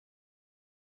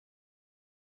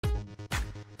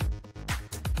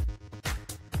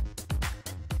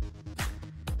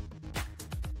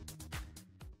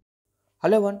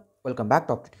Hello everyone, welcome back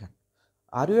to Optician.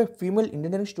 Are you a female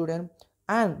engineering student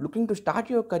and looking to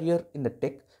start your career in the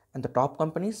tech and the top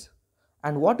companies?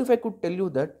 And what if I could tell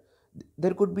you that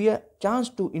there could be a chance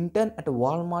to intern at a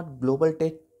Walmart Global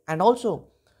Tech, and also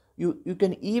you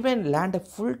can even land a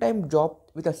full-time job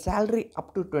with a salary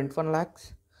up to 21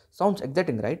 lakhs? Sounds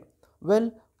exciting, right?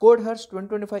 Well, CodeHers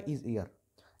 2025 is here.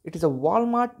 It is a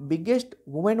Walmart biggest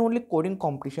women-only coding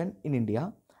competition in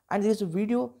India, and in this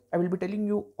video I will be telling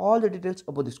you all the details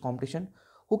about this competition,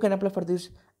 who can apply for this,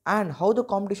 and how the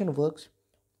competition works,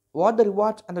 what the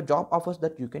rewards and the job offers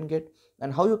that you can get,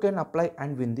 and how you can apply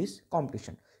and win this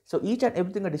competition. So each and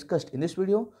everything I discussed in this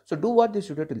video, so do watch this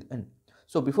video till the end.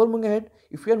 So before moving ahead,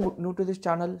 if you are new to this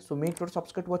channel, so make sure to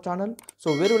subscribe to our channel,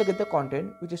 so where you will get the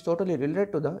content which is totally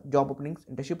related to the job openings,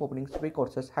 internship openings, free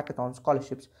courses, hackathons,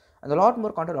 scholarships, and a lot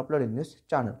more content uploaded in this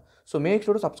channel. So make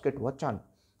sure to subscribe to our channel.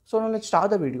 So now let's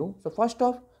start the video. So first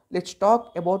off, let's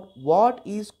talk about what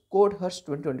is CodeHers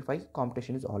 2025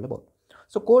 competition is all about.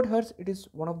 So CodeHers, it is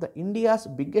one of the India's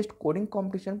biggest coding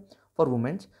competition for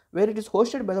women, where it is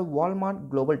hosted by the Walmart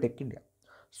Global Tech India.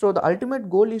 So the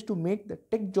ultimate goal is to make the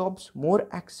tech jobs more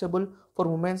accessible for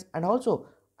women and also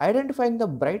identifying the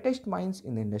brightest minds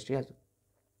in the industry as well.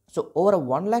 So over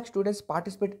 1 lakh students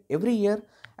participate every year,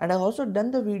 and I have also done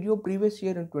the video previous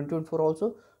year in 2024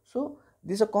 also. So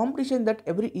this is a competition that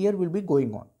every year will be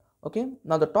going on. Okay,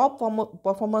 now the top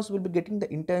performers will be getting the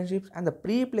internships and the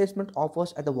pre-placement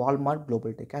offers at the Walmart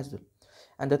Global Tech as well.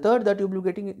 And the third that you will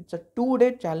be getting, it's a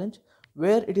 2-day challenge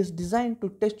where it is designed to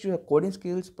test your coding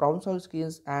skills, problem solving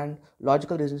skills, and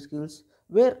logical reasoning skills,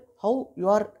 where how you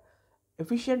are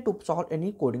efficient to solve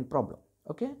any coding problem.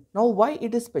 Okay, now why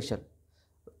it is special?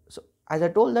 So as I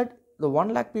told that the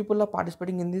 1 lakh people are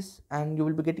participating in this, and you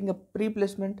will be getting a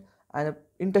pre-placement and an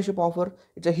internship offer.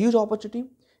 It's a huge opportunity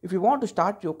if you want to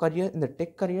start your career in the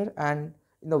tech career and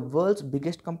in the world's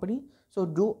biggest company. So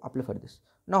do apply for this.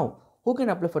 Now who can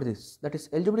apply for this? That is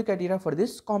eligibility criteria for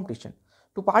this competition.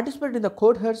 To participate in the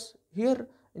CodeHers here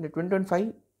in the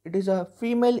 2025, it is a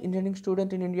female engineering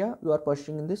student in India you are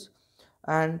pursuing in this,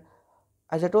 and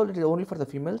as I told, it is only for the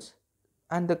females.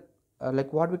 And the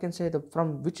like what we can say, the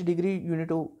from which degree you need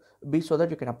to be so that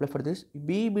you can apply for this.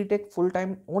 BTech full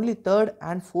time, only third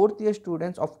and fourth year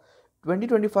students of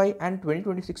 2025 and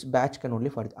 2026 batch can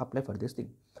only apply for this thing.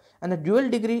 And the dual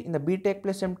degree in the BTech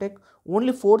plus MTech,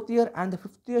 only fourth year and the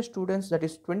fifth year students, that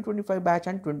is 2025 batch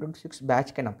and 2026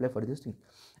 batch, can apply for this thing.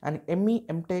 And ME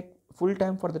MTech full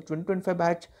time for the 2025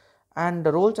 batch, and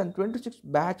the roles and 26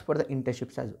 batch for the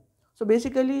internships as well. So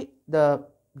basically the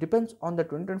depends on the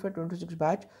 2025-26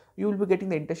 batch, you will be getting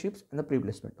the internships and the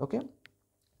pre-placement. Okay,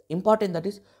 important that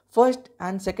is first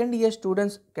and second year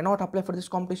students cannot apply for this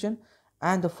competition,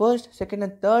 and the first, second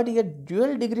and third year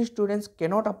dual degree students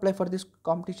cannot apply for this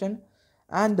competition,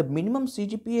 and the minimum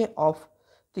CGPA of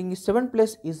thing is 7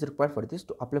 plus is required for this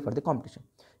to apply for the competition.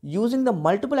 Using the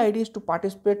multiple IDs to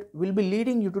participate will be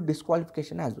leading you to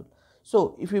disqualification as well.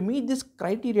 So if you meet this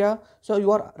criteria, so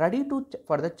you are ready to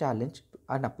for the challenge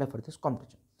and apply for this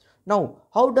competition. Now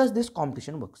how does this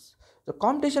competition works? The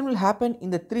competition will happen in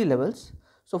the 3 levels.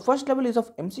 So first level is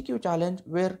of MCQ challenge,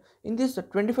 where in this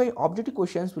 25 objective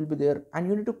questions will be there, and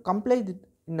you need to complete it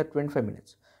in the 25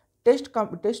 minutes. Test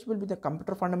will be the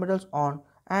computer fundamentals on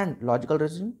and logical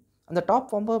reasoning, and the top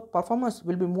performers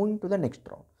will be moving to the next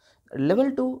round.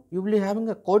 Level 2, you will be having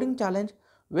a coding challenge,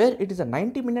 where it is a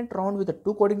 90-minute round with the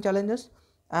 2 coding challenges,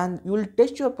 and you will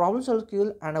test your problem solving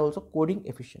skill and also coding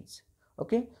efficiency.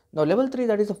 Okay, now level 3,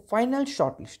 that is the final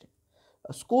shortlisting.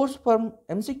 Scores from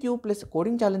MCQ plus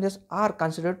coding challenges are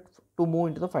considered to move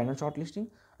into the final shortlisting,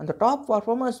 and the top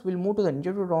performers will move to the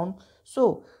interview round.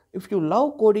 So if you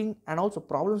love coding and also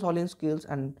problem solving skills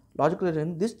and logical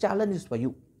reasoning, this challenge is for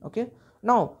you. Okay,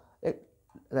 now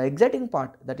the exciting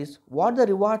part, that is what the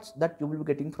rewards that you will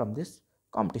be getting from this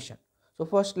competition. So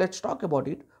first let's talk about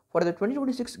it. For the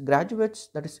 2026 graduates,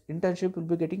 that is internship will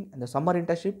be getting, and the summer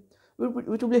internship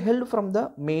which will be held from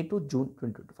the May to June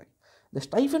 2025. The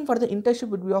stipend for the internship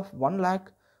would be of 1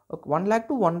 lakh, 1 lakh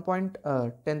to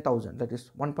 1.10,000, that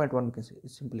is 1.1 we can say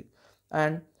simply,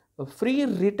 and a free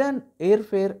return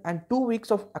airfare and 2 weeks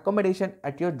of accommodation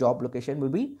at your job location will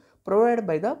be provided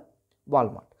by the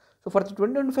Walmart. So for the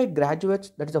 2025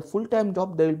 graduates, that is a full-time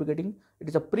job they will be getting. It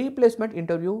is a pre-placement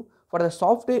interview for the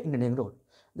software engineering role.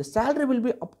 The salary will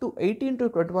be up to 18 to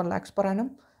 21 lakhs per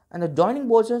annum, and the joining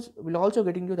bonuses will also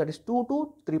getting you, that is 2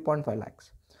 to 3.5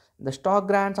 lakhs. The stock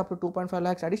grants up to 2.5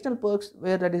 lakhs, additional perks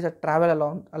where that is a travel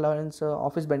allowance,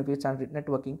 office benefits, and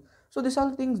networking. So these are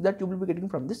the things that you will be getting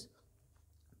from this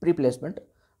pre-placement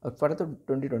for the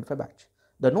 2025 batch.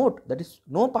 The note, that is,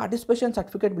 no participation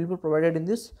certificate will be provided in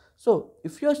this. So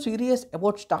if you are serious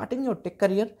about starting your tech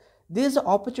career, there is an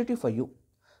opportunity for you.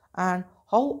 And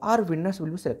how our winners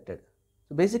will be selected?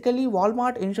 So basically,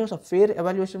 Walmart ensures a fair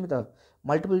evaluation with a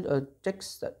multiple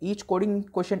checks. Each coding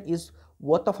question is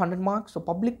worth of 100 marks. So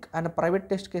public and private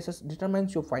test cases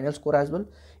determines your final score as well.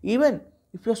 Even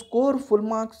if you score full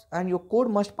marks, and your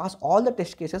code must pass all the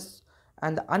test cases,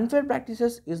 and the unfair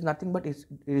practices is nothing but is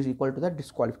equal to the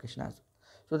disqualification as well.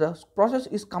 So the process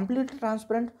is completely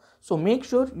transparent. So make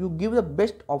sure you give the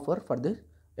best offer for the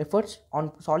efforts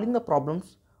on solving the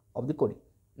problems of the coding.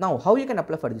 Now, how you can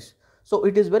apply for this? So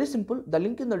it is very simple. The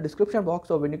link in the description box.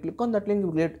 So when you click on that link, you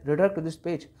will get redirect to this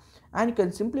page, and you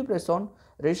can simply press on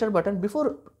register button.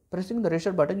 Before pressing the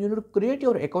register button, you need to create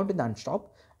your account in the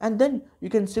Unstop, and then you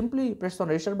can simply press on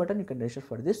register button. You can register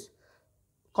for this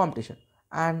competition.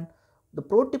 And the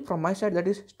pro tip from my side, that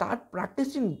is, start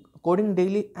practicing coding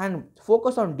daily and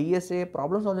focus on DSA,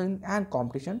 problem solving and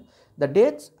competition. The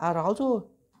dates are also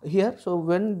here. So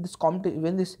when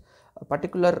this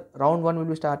particular round 1 will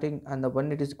be starting, and the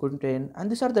when it is going to end, and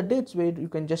these are the dates where you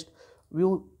can just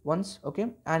view once. Okay,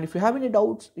 and if you have any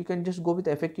doubts, you can just go with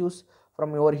the FAQs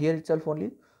from over here itself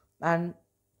only. And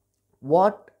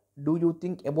what do you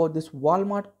think about this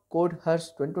Walmart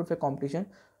CodeHers 2025 competition,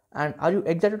 and are you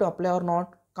excited to apply or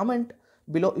not? Comment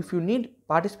below. If you need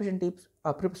participation tips,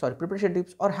 preparation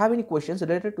tips, or have any questions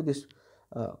related to this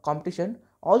competition,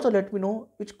 also let me know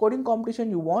which coding competition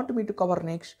you want me to cover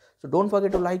next. So don't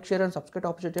forget to like, share and subscribe to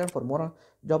Opportunity for more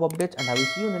job updates, and I will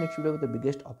see you in the next video with the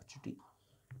biggest opportunity.